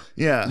the air.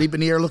 Yeah. Leap in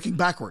the air looking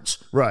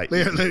backwards. Right.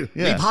 Leap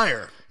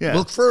higher. Yeah.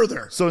 Look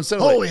further. So instead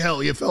of holy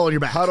hell, you fell on your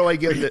back. How do I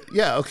get it?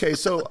 Yeah. Okay.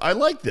 So I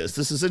like this.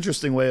 This is an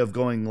interesting way of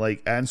going,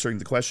 like answering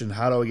the question,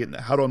 how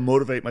do I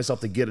motivate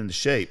myself to get into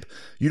shape?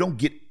 You don't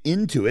get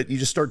into it. You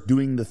just start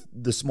doing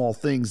the small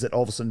things that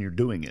all of a sudden you're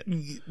doing it.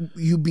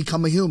 You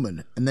become a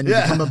human, and then you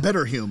become a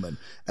better human,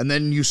 and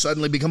then you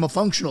suddenly become a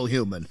functional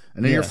human,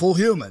 and then you're full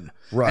human.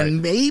 Right.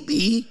 And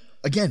maybe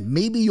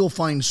you'll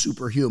find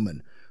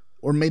superhuman,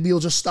 or maybe you'll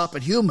just stop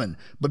at human.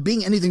 But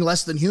being anything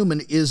less than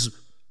human is,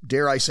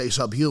 dare I say,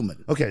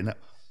 subhuman. Okay. Now,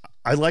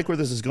 I like where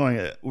this is going.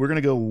 We're going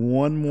to go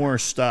one more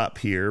stop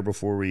here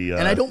before we.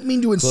 And I don't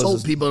mean to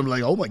insult people. I'm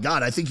like, oh my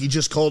God, I think he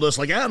just called us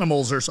like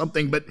animals or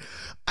something. But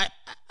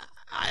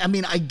I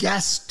mean, I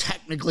guess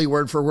technically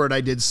word for word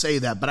I did say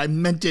that, but I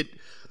meant it,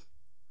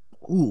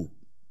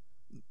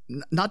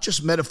 not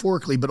just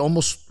metaphorically, but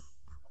almost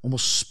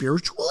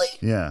spiritually.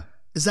 Yeah.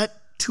 Is that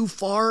too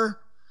far?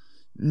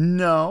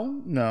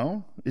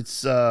 No.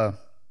 It's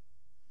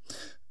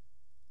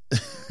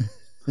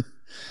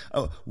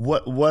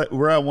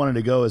where I wanted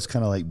to go is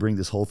kind of like bring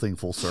this whole thing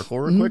full circle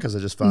real quick, because I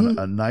just found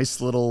a nice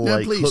little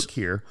hook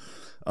here.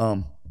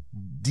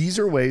 These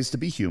are ways to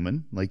be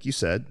human, like you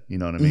said. You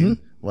know what I mean?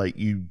 Like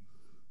you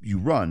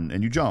run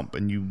and you jump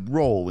and you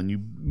roll and you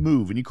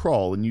move and you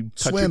crawl and you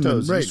touch your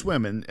toes and you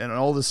swim, and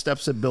all the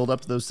steps that build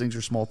up to those things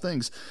are small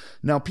things.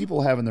 Now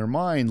people have in their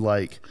mind,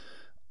 like,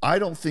 I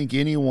don't think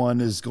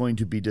anyone is going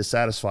to be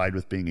dissatisfied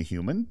with being a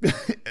human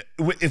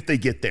if they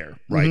get there,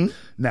 right?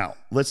 Now,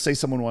 let's say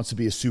someone wants to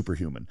be a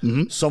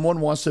superhuman.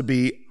 Someone wants to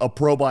be a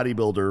pro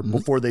bodybuilder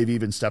before they've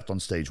even stepped on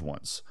stage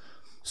once.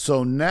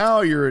 So now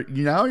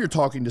you're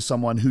talking to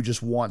someone who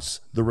just wants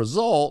the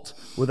result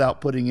without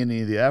putting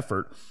any of the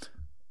effort.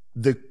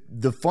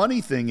 The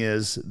funny thing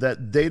is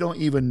that they don't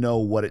even know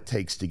what it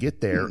takes to get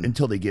there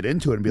until they get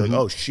into it and be like,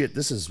 oh shit,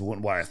 this is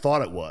why I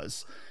thought it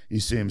was. You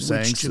see what I'm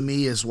saying? Which to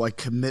me is why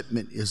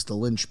commitment is the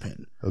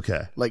linchpin.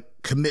 Okay. Like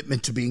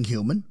commitment to being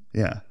human.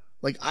 Yeah.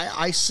 Like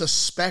I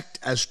suspect,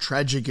 as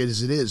tragic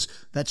as it is,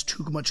 that's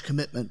too much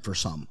commitment for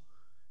some,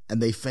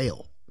 and they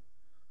fail.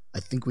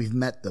 I think we've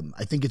met them.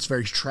 I think it's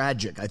very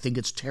tragic. I think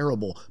it's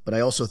terrible, but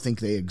I also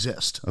think they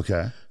exist.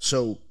 Okay.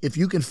 So if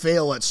you can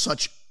fail at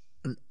such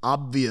an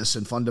obvious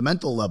and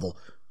fundamental level,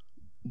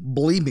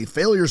 believe me,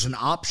 failure is an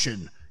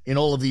option in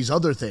all of these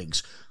other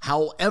things.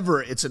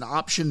 However, it's an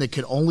option that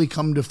can only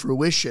come to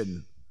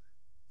fruition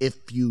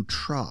if you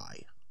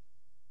try.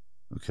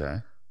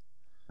 Okay.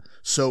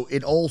 So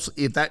it also,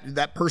 if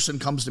that person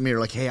comes to me, or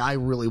like, hey, I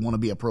really want to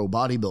be a pro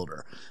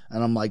bodybuilder,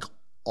 and I'm like,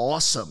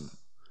 awesome.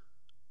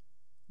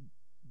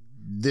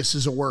 This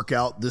is a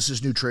workout. This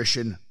is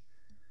nutrition.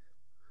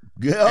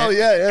 Oh,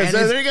 yeah.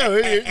 So there you go.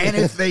 And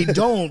if they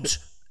don't,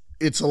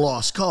 it's a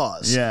lost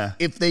cause. Yeah.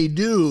 If they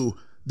do,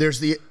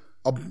 there's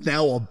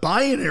now a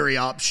binary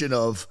option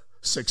of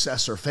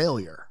success or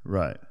failure.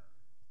 Right.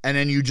 And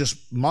then you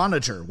just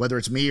monitor, whether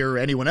it's me or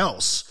anyone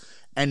else.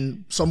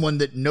 And someone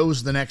that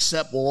knows the next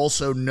step will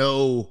also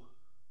know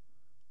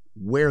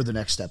where the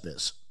next step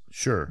is.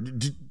 Sure.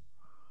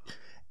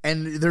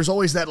 And there's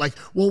always that, like,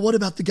 well, what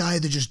about the guy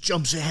that just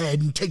jumps ahead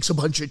and takes a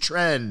bunch of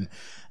trend?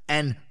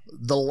 And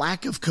the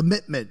lack of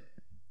commitment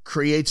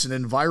creates an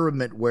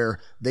environment where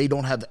they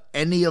don't have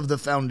any of the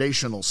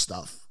foundational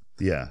stuff.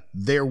 Yeah.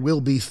 There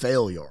will be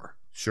failure.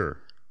 Sure.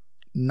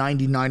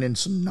 99 and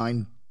some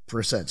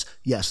 9%.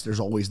 Yes, there's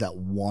always that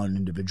one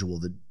individual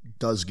that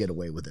does get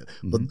away with it.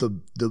 But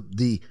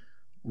the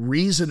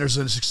reason there's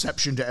an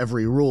exception to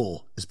every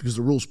rule is because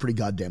the rule's pretty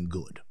goddamn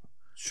good.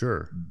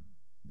 Sure.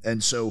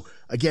 And so,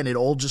 again, it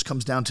all just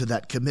comes down to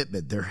that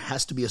commitment. There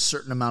has to be a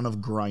certain amount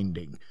of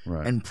grinding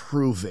and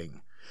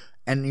proving.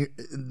 And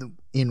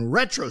in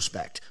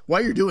retrospect,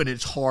 while you're doing it,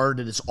 it's hard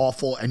and it's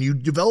awful, and you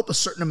develop a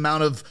certain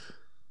amount of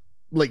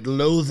like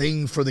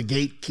loathing for the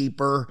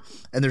gatekeeper,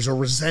 and there's a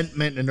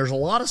resentment, and there's a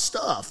lot of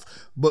stuff.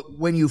 But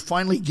when you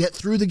finally get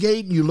through the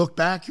gate and you look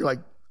back, you're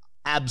like,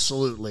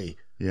 absolutely.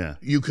 Yeah.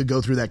 You could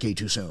go through that gate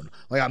too soon.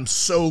 Like, I'm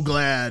so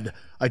glad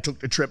I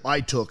took the trip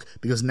I took,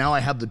 because now I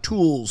have the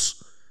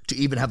tools to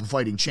even have a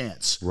fighting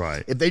chance.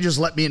 Right. If they just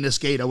let me in this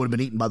gate, I would have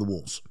been eaten by the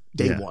wolves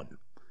day one.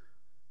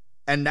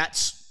 And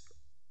that's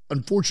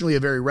unfortunately a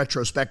very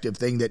retrospective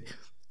thing that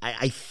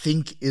I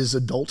think is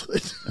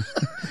adulthood.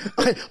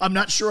 I'm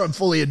not sure I'm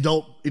fully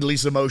adult, at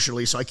least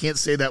emotionally, so I can't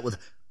say that with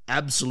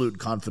absolute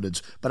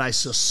confidence, but I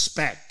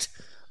suspect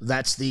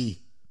that's the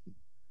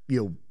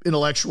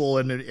intellectual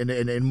and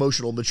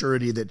emotional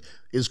maturity that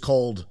is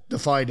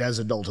defined as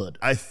adulthood.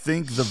 I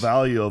think the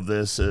value of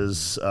this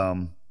is,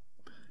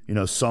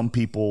 some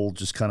people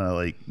just kind of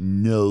like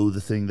know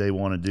the thing they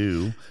want to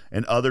do,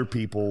 and other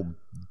people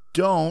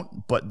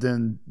don't, but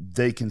then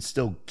they can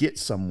still get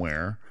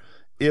somewhere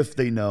if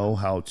they know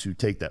how to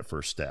take that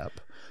first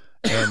step.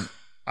 And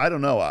I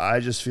don't know,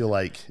 I just feel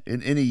like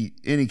in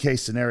any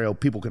case scenario,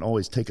 people can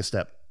always take a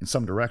step in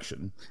some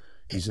direction.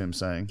 You see what I'm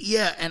saying?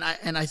 Yeah,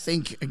 and I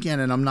think, again,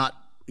 and I'm not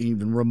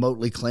even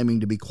remotely claiming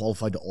to be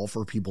qualified to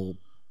offer people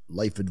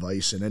life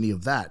advice and any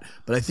of that,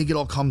 but I think it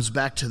all comes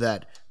back to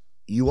that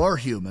you are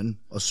human,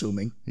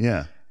 assuming.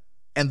 Yeah.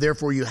 And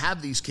therefore you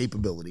have these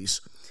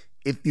capabilities.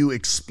 if you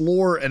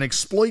explore and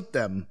exploit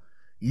them,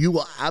 you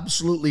will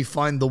absolutely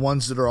find the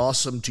ones that are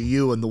awesome to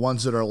you and the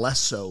ones that are less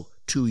so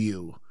to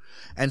you.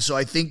 And so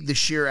I think the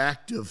sheer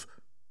act of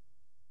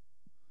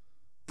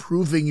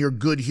proving you're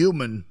good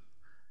human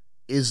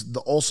is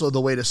also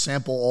the way to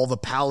sample all the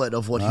palette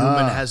of what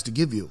human has to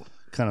give you.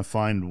 Kind of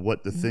find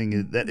what the thing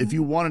is, that if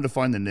you wanted to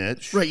find the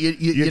niche, right?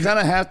 You kind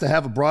of have to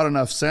have a broad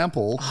enough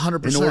sample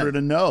 100%. in order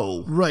to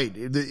know. Right.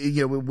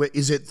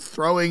 Is it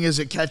throwing? Is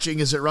it catching?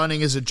 Is it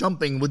running? Is it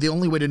jumping? Well, the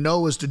only way to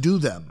know is to do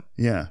them.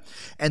 Yeah.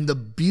 And the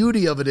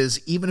beauty of it is,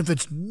 even if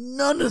it's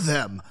none of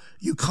them,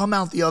 you come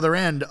out the other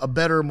end a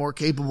better, more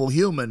capable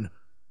human.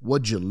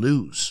 What'd you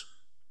lose?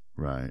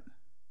 Right.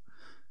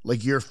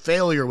 Like, your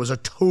failure was a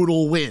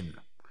total win.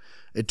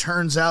 It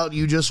turns out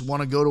you just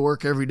want to go to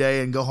work every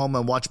day and go home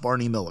and watch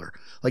Barney Miller.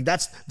 Like,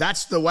 that's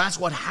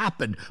what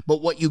happened.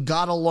 But what you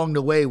got along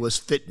the way was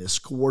fitness,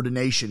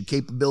 coordination,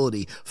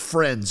 capability,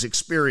 friends,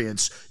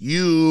 experience.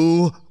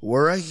 You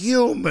were a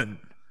human.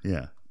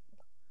 Yeah.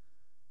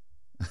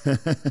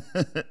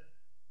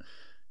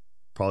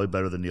 Probably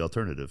better than the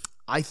alternative.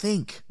 I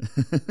think.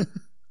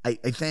 I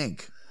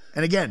think.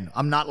 And again,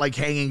 I'm not like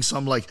hanging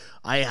some like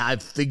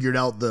I've figured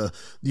out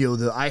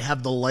I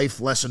have the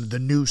life lesson, the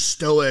new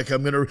Stoic.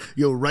 I'm gonna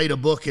write a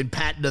book and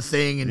patent a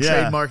thing and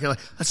trademark it. Like,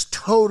 that's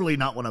totally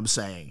not what I'm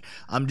saying.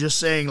 I'm just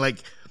saying,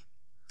 like,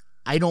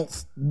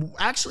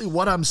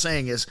 what I'm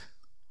saying is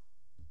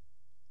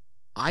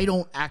I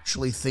don't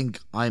actually think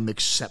I'm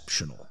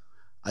exceptional.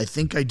 I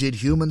think I did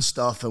human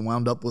stuff and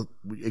wound up with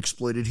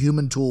exploited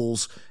human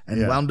tools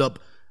and wound up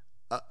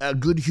a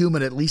good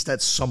human, at least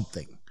at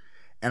something.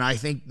 And I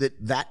think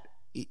that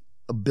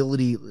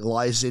ability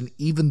lies in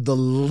even the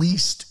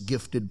least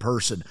gifted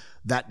person.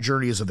 That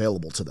journey is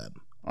available to them.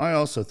 I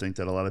also think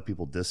that a lot of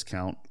people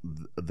discount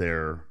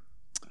their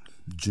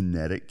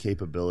genetic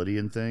capability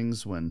in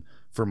things, when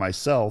for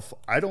myself,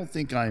 I don't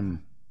think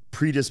I'm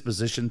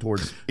predispositioned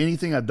towards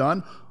anything I've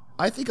done.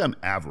 I think I'm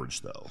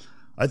average, though.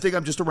 I think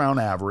I'm just around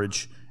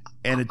average.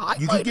 And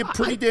you can get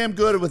pretty damn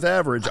good with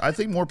average. I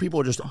think more people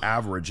are just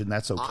average, and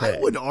that's okay. I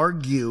would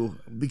argue,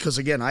 because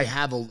again, I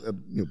have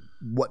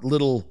what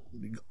little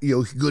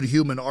good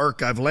human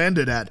arc I've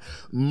landed at.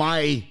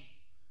 I'm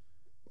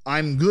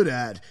good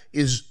at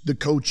is the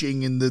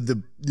coaching and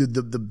the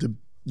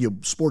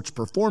sports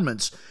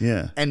performance.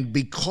 Yeah. And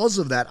because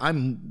of that,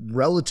 I'm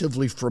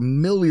relatively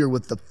familiar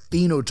with the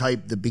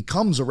phenotype that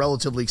becomes a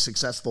relatively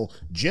successly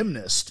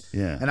gymnast.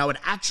 Yeah. And I would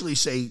actually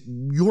say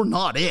you're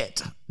not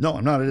it. No,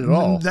 I'm not it at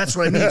all. That's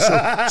what I mean.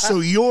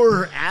 So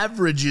your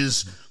average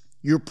is,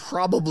 you're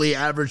probably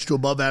average to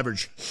above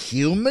average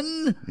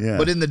human. Yeah.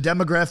 But in the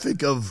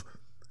demographic of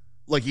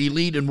like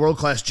elite and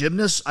world-class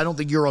gymnasts, I don't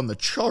think you're on the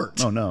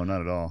chart. Oh, no,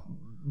 not at all.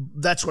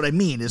 That's what I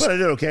mean. But I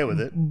did okay with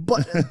it.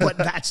 But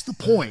that's the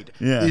point.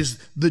 Yeah.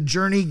 Is the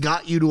journey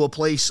got you to a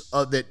place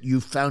that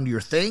you found your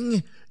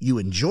thing, you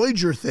enjoyed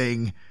your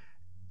thing,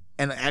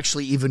 and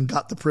actually even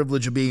got the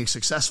privilege of being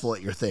successful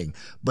at your thing.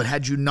 But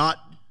had you not,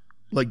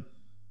 like,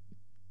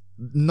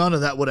 none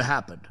of that would have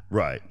happened.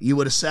 Right. You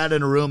would have sat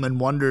in a room and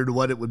wondered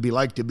what it would be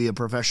like to be a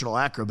professional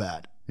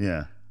acrobat.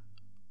 Yeah.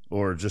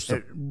 Or just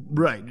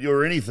right.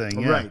 Or anything.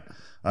 Yeah. Right.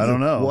 I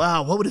don't know.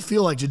 Wow, what would it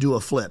feel like to do a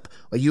flip?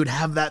 Like, you'd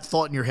have that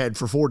thought in your head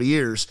for 40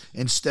 years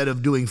instead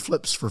of doing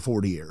flips for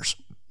 40 years.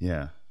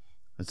 Yeah.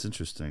 That's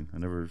interesting. I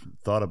never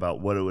thought about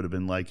what it would have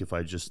been like if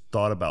I just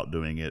thought about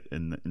doing it,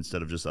 and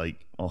instead of just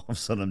like all of a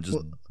sudden I'm just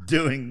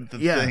doing the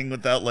thing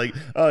without like,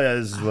 oh yeah,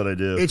 this is what I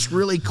do. It's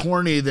really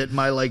corny that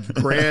my like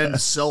grand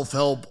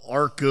self-help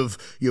arc of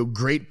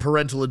great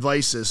parental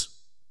advice is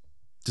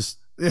just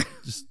step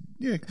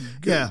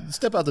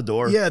out the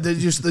door. Yeah, they're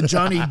just the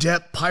Johnny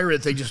Depp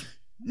pirate. They just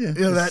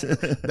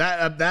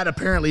that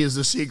apparently is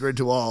the secret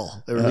to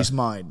all, or at least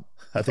mine.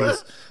 I think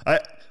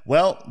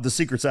well, the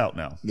secret's out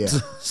now. Yeah.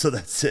 So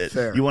that's it.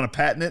 Fair. You want to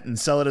patent it and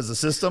sell it as a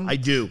system? I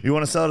do. You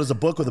want to sell it as a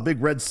book with a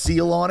big red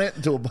seal on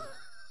it to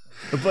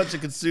a bunch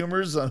of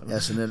consumers?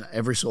 Yes, and then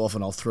every so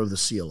often I'll throw the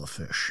seal a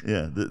fish.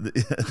 Yeah,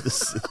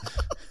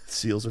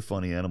 seals are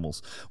funny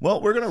animals. Well,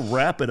 we're going to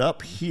wrap it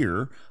up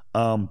here.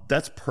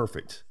 That's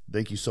perfect.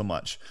 Thank you so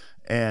much.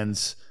 And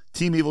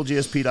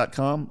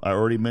TeamEvilGSP.com. I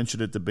already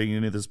mentioned at the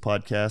beginning of this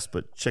podcast,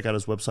 but check out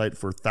his website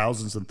for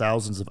thousands and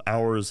thousands of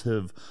hours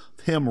of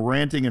him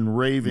ranting and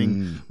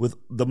raving with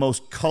the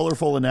most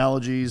colorful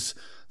analogies,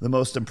 the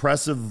most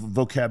impressive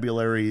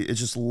vocabulary. It's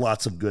just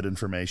lots of good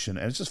information,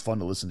 and it's just fun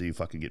to listen to you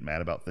fucking get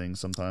mad about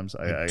things sometimes.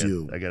 I got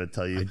to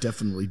tell you. I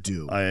definitely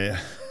do.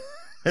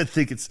 I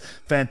think it's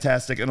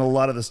fantastic, and a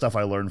lot of the stuff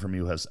I learned from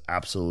you has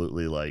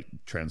absolutely like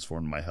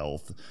transformed my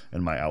health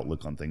and my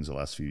outlook on things the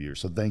last few years.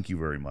 So thank you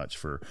very much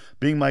for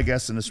being my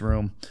guest in this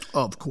room.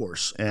 Oh, of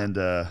course. And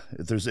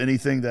if there's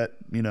anything that,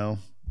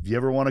 if you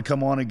ever want to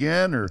come on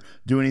again or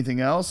do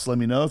anything else, let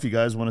me know. If you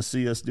guys want to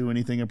see us do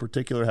anything in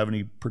particular, have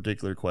any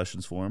particular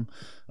questions for him,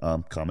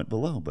 comment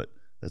below. But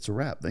that's a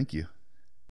wrap. Thank you.